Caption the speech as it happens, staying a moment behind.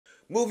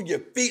Moving your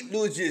feet,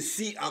 lose your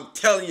seat. I'm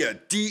telling you,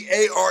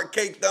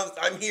 D-A-R-K thumbs.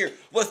 I'm here.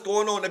 What's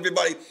going on,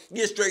 everybody?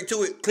 Get straight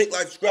to it. Click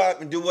like, subscribe,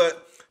 and do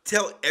what?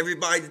 Tell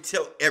everybody to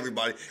tell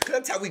everybody. Because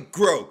that's how we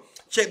grow.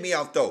 Check me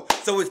out, though.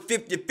 So it's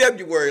 50th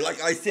February.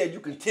 Like I said, you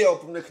can tell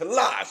from the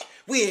collage.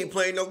 We ain't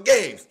playing no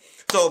games.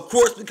 So, of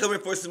course, we're coming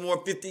for some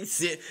more 50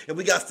 Cent. And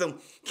we got some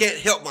Can't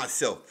Help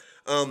Myself.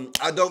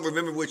 I don't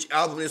remember which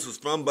album this was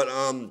from, but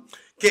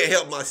can't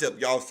help myself,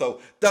 y'all.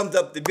 So, thumbs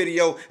up the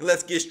video, and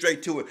let's get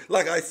straight to it.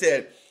 Like I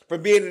said, for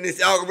being in this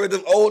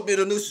algorithm, old,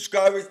 middle, new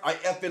subscribers, I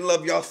effing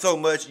love y'all so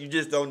much, you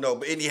just don't know.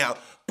 But anyhow,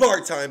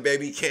 bar time,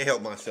 baby. Can't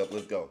help myself.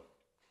 Let's go.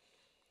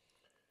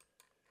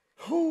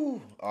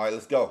 Whew. All right,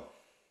 let's go.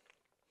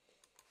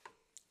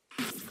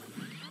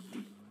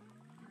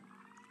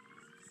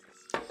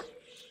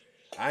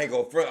 I ain't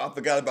gonna front. I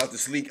forgot about the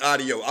sleek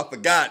audio. I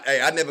forgot.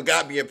 Hey, I never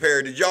got me a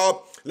pair. Did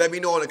y'all? Let me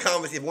know in the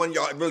comments if one of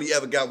y'all really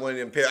ever got one of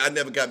them pair. I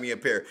never got me a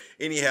pair.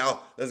 Anyhow,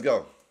 let's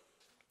go.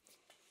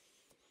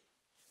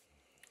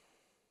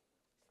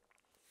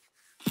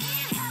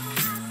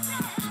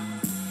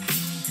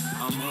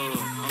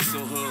 I'm so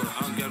hood.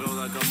 I'm ghetto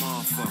like a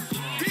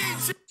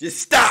motherfucker. Just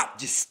stop.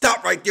 Just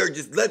stop right there.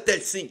 Just let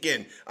that sink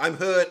in. I'm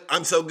hood.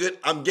 I'm so good.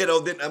 I'm ghetto.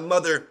 Then a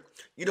mother.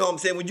 You know what I'm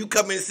saying? When you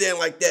come in saying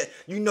like that,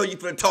 you know you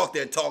finna talk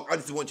that talk. I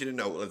just want you to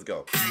know. Let's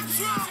go.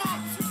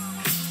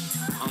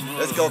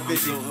 Let's go,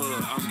 50.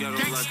 I'm ghetto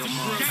like a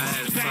motherfucker. I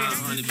had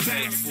 500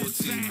 packs,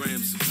 14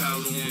 grams of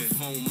powder on the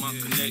phone. My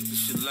connector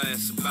should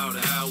last about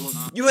an hour.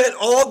 You had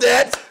all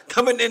that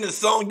coming in the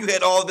song. You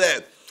had all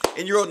that,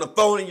 and you're on the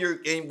phone and you're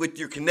with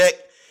your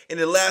connect. And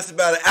it lasts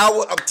about an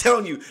hour. I'm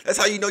telling you, that's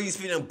how you know you're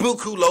spending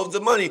buku loads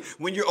of money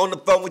when you're on the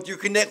phone with your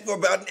connect for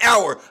about an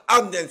hour.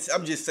 I'm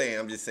just saying.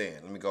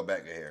 Let me go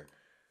back here.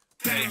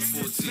 Packs,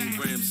 14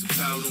 grams of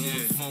powder on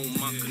the phone.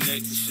 My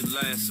connector should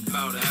last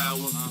about an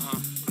hour.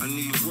 I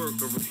need work,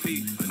 I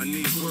repeat, I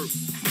need work.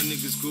 My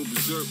niggas go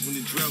berserk when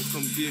the drought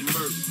come get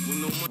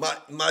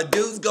murked. My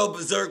dudes go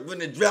berserk when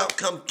the drought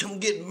come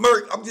get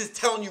murked. I'm just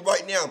telling you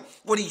right now,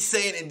 what he's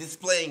saying and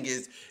displaying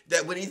is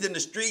that when he's in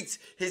the streets,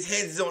 his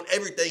hands is on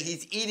everything.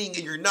 He's eating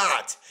and you're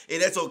not. And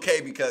that's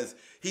okay because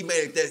he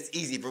made it that's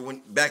easy for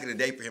when back in the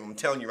day for him. I'm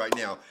telling you right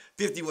now,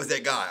 50 was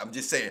that guy. I'm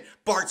just saying,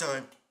 bar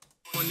time.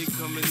 Money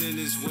coming in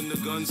is when the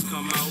guns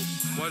come out.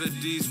 Why the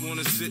D's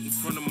wanna sit in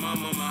front of my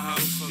mama's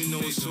house? You know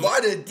it's all.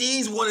 Why the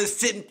D's wanna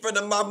sit in front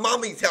of my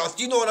mommy's house?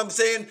 You know what I'm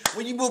saying?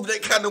 When you move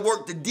that kind of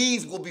work, the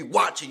D's will be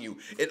watching you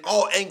in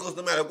all angles,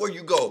 no matter where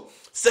you go.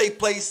 Safe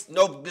place,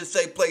 no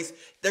safe place,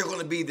 they're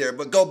gonna be there.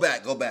 But go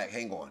back,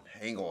 hang on.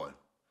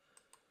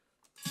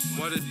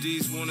 Why the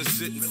D's wanna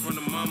sit in front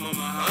of my mama's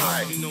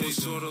house? You know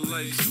it's sorta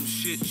like some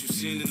shit you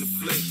seen in the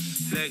flick.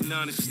 Black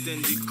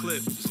non-extended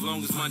clip, as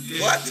long as my dick.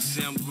 They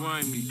say I'm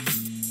grimy.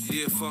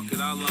 Yeah, fuck it,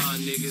 I lie,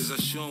 niggas. I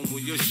show them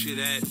where your shit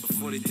at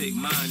before they take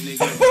mine,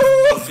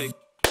 nigga.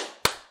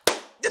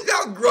 Look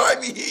how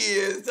grimy he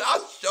is.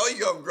 I'll show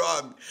you I'm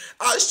grimy.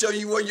 I'll show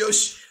you where your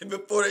shit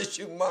before they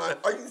shoot mine.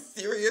 Are you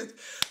serious?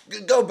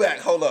 Go back,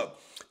 hold up.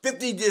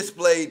 50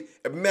 displayed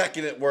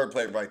immaculate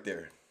wordplay right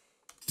there.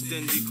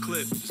 Extended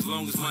clip, as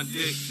long as my dick,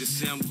 they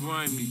say I'm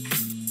grimy.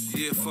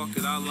 Yeah, fuck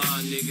it, I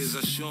lie, niggas.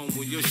 I show them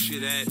where your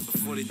shit at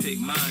before they take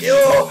mine.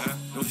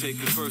 Don't take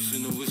it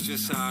personal, it's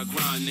just how I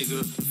grind,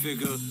 nigga.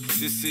 Figure,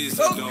 this is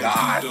a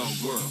dog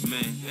world,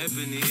 man.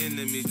 Ebony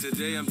enemy,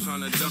 today I'm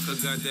trying to duck, I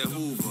got that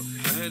Hoover.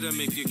 I had to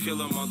make you kill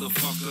a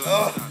motherfucker.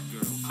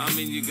 I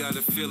mean, you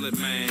gotta feel it,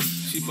 man.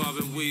 She bob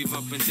and weave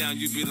up and down,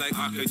 you be like,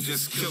 I could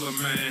just kill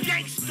her, man.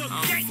 I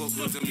don't fuck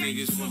with them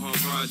niggas from her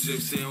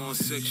projects. They on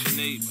Section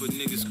 8, but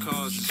niggas'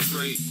 cars are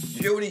straight.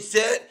 You hear what he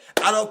said?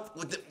 I don't,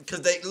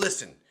 because they,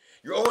 listen.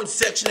 You're on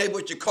Section 8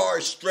 with your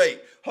car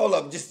straight. Hold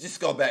up, just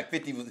go back.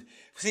 50 was.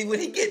 See, when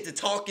he get to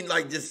talking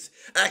like just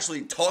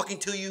actually talking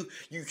to you,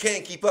 you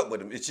can't keep up with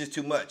him. It's just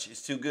too much.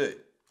 It's too good.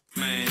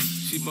 Man,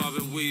 she bob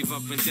and weave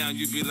up and down.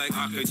 You be like,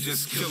 I could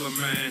just kill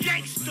her, man. I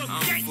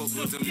don't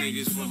fuck with them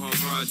niggas from her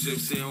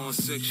projects. They on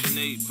Section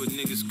 8, but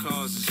niggas'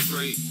 cars are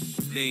straight.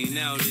 They ain't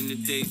out in the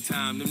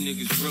daytime. Them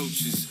niggas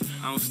roaches.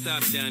 I don't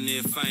stop down there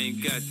if I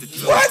ain't got the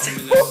toast. What?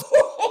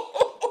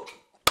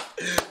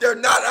 They're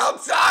not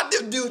outside.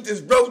 Them dudes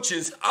is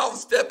roaches. I'll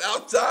step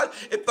outside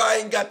if I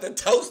ain't got the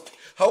toast.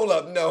 Hold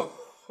up, no.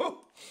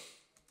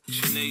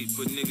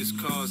 But niggas'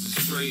 cars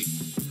are straight.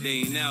 They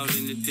ain't out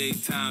in the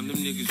daytime. Them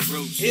niggas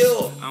roaches.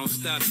 Ew. I don't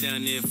stop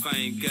down there if I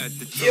ain't got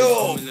the toast. Ew.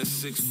 I'm in a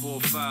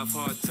 645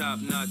 hard top,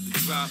 not the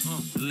drop.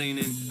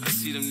 Leaning. I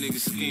see them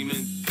niggas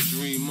scheming.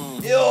 Dream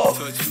on. Ew.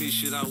 Touch me,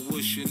 shit. I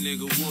wish a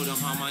nigga would. I'm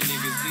how my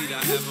niggas eat.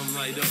 I have them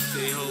light up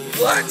they whole.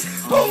 What?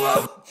 Hold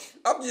up.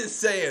 I'm just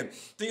saying.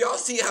 Do y'all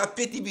see how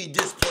 50 be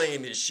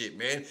displaying this shit,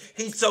 man?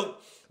 He's so.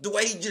 The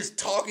way he just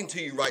talking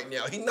to you right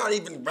now. He's not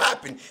even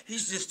rapping.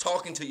 He's just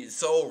talking to your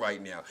soul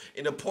right now.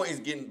 And the point is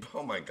getting,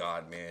 oh my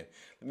God, man.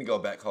 Let me go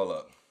back, hold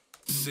up.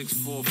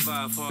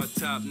 645 hard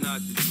top,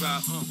 not the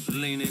drop.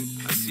 Leaning,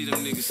 I see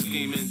them niggas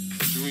scheming.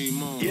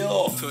 Dream on.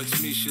 Yo.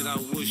 Touch me, shit. I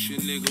wish a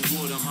nigga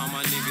would. I'm how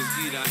my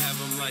niggas eat. I have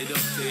them light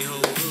up they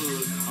whole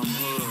hood.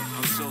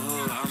 I'm so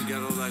hood. I'm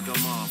ghetto like a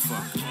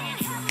motherfucker.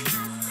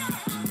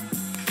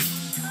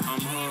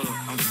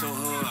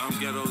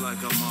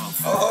 like I'm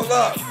off. Oh, hold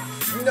up.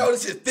 You know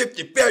this is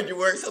 50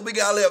 February, so we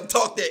gotta let him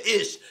talk that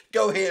ish.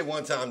 Go ahead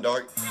one time,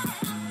 Dark.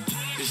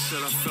 They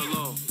said I fell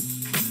off.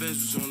 My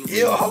Benz was on the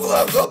Yo, hold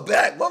up, go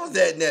back. What was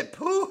that in that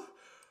poo?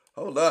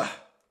 Hold up.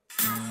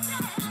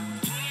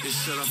 They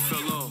said I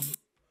fell off.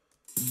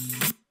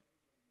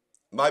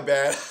 My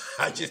bad.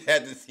 I just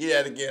had to see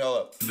that again. Hold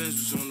up.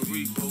 Benz was on the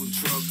repo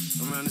truck.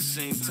 Around the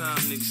same time,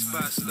 niggas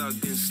spot stock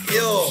getting stuck.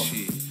 Yo.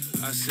 Shit.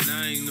 I said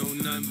I ain't know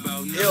nothing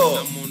about nothing. Yo.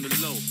 I'm on the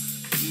low.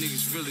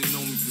 Niggas really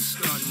know me for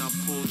starting. I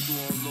pulled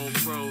through on low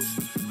pros.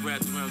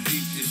 Wrapped around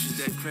deep dishes.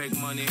 That crack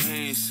money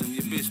handsome.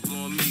 Your bitch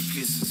blowing me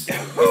kisses.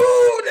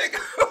 Ooh,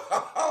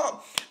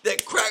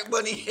 that crack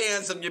money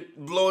handsome. You're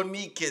blowing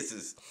me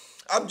kisses.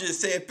 I'm just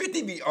saying,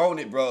 50 be on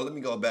it, bro. Let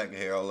me go back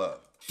here. Hold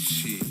up.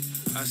 Shit.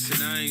 I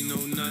said I ain't know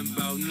nothing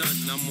about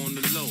nothing. I'm on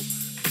the low.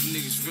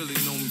 Niggas really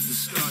know me for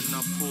starting.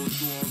 I pulled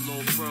through on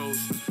low pros.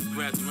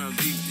 Wrapped around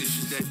deep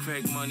dishes. That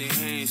crack money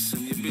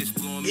handsome. Your bitch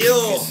blowing me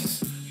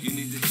kisses. You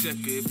need to check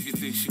her if you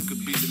think she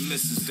could be the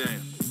missus.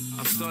 Damn.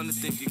 I'm starting to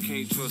think you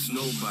can't trust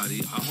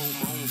nobody. I hold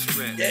my own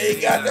strap. Yeah,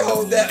 you got to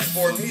hold that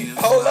for me.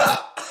 Hold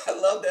up. I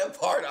love that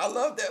part. I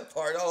love that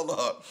part. Hold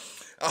up.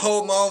 I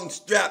hold my own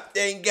strap.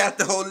 They ain't got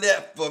to hold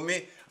that for me.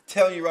 I'm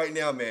telling you right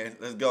now, man.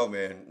 Let's go,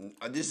 man.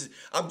 This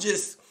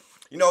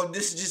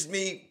is just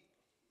me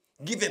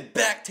giving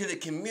back to the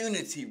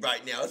community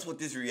right now. That's what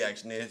this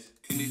reaction is.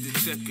 You need to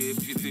check her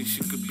if you think she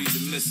could be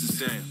the missus.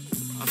 Damn.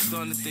 I'm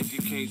starting to think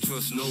you can't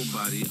trust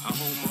nobody. I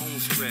hold my own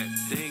strap.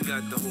 They ain't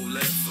got the whole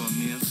lot for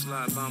me. I'm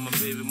slide by my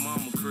baby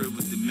mama crib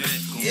with the Mac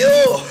on.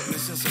 Yo!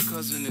 Since her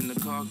cousin in the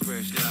car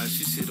crash died,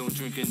 she said don't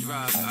drink and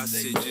drive. I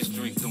said just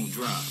drink, don't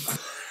drive.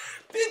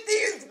 50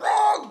 is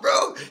wrong,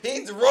 bro.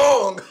 He's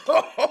wrong.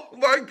 Oh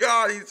my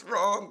God, he's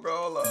wrong,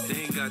 bro.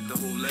 They ain't got the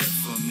whole lot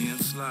for me. I'm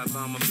slide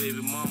by my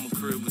baby mama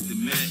crib with the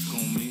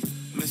Mac on me.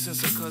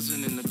 Since her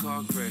cousin in the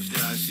car crash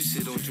died, she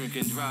said don't drink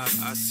and drive.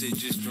 I said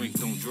just drink,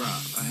 don't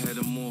drive. I had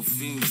a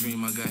morphine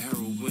dream. I got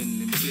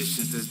heroin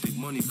ambitions. There's big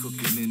money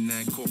cooking in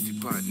that coffee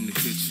pot in the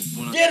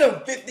kitchen. Get him,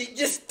 50.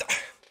 Just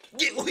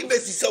get. He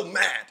makes me so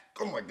mad.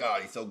 Oh my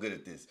God, he's so good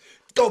at this.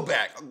 Go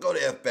back. I'll go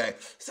to F back.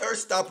 Sir,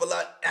 stop a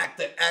lot.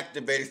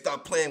 Activated.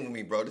 Stop playing with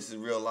me, bro. This is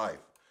real life.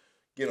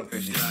 Get him,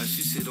 50.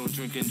 She said don't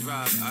drink and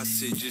drive. I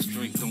said just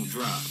drink, don't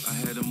drive. I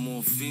had a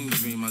morphine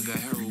dream. I got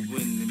heroin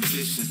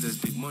ambitions. There's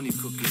big money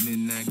cooking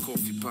in that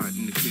coffee pot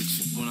in the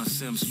kitchen. When I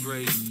say I'm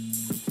straight,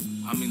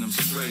 I mean I'm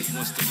straight.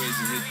 Once the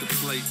razor hit the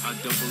plate, I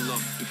double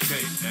up the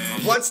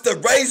cake. Once the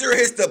razor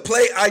hits the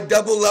plate, I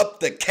double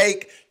up the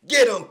cake.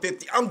 Get him,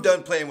 50. I'm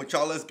done playing with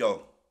y'all. Let's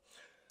go.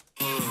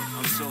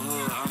 I'm so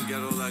hood, I'm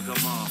ghetto like a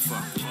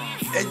motherfucker.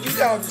 And you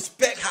gotta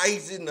respect how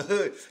he's in the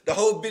hood. The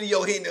whole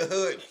video he in the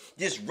hood,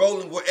 just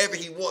rolling wherever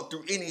he want,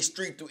 through any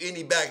street, through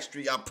any back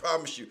street. I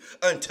promise you,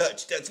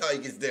 untouched. That's how he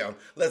gets down.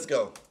 Let's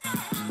go.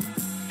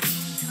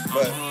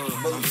 But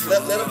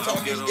let him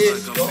talk his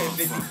ish. Go ahead,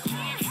 50.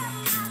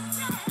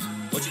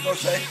 What you gonna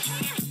say?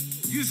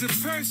 You's a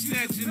purse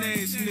snatching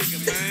ass nigga,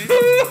 man.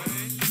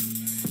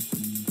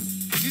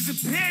 You's a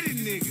petty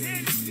nigga.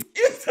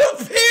 You's a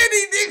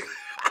petty nigga.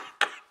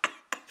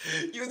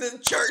 You the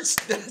church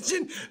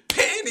snatching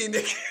panty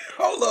nigga.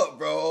 Hold up,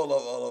 bro. Hold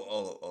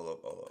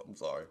up. I'm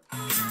sorry.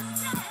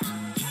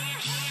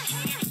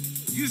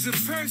 You's a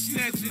purse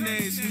snatching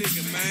ass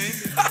nigga, man.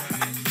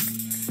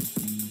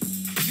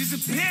 You's a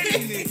petty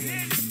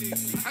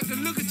nigga. I can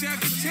look at you, I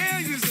can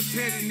tell you's a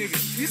petty nigga.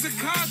 You's a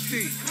car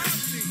thief.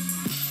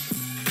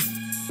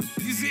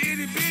 You's an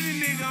itty bitty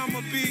nigga, I'm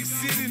a big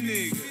city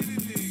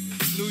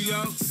nigga. New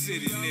York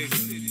City nigga.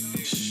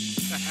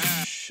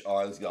 All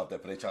right, let's get off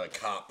that, but they trying to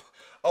cop.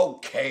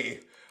 Okay,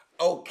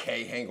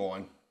 hang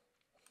on.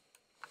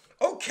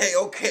 Okay.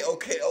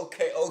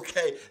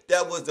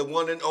 That was the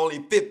one and only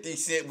 50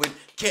 Cent with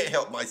Can't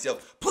Help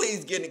Myself.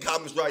 Please get in the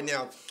comments right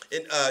now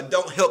and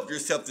don't help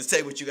yourself to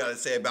say what you got to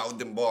say about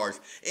them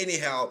bars.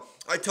 Anyhow,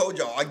 I told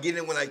y'all, I get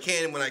in when I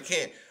can and when I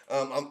can't.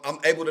 I'm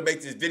able to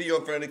make this video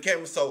in front of the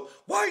camera, so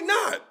why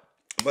not?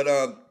 But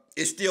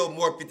it's still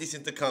more 50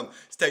 Cent to come.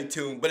 Stay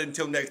tuned. But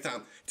until next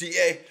time,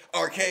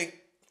 DARK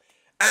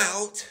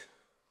out.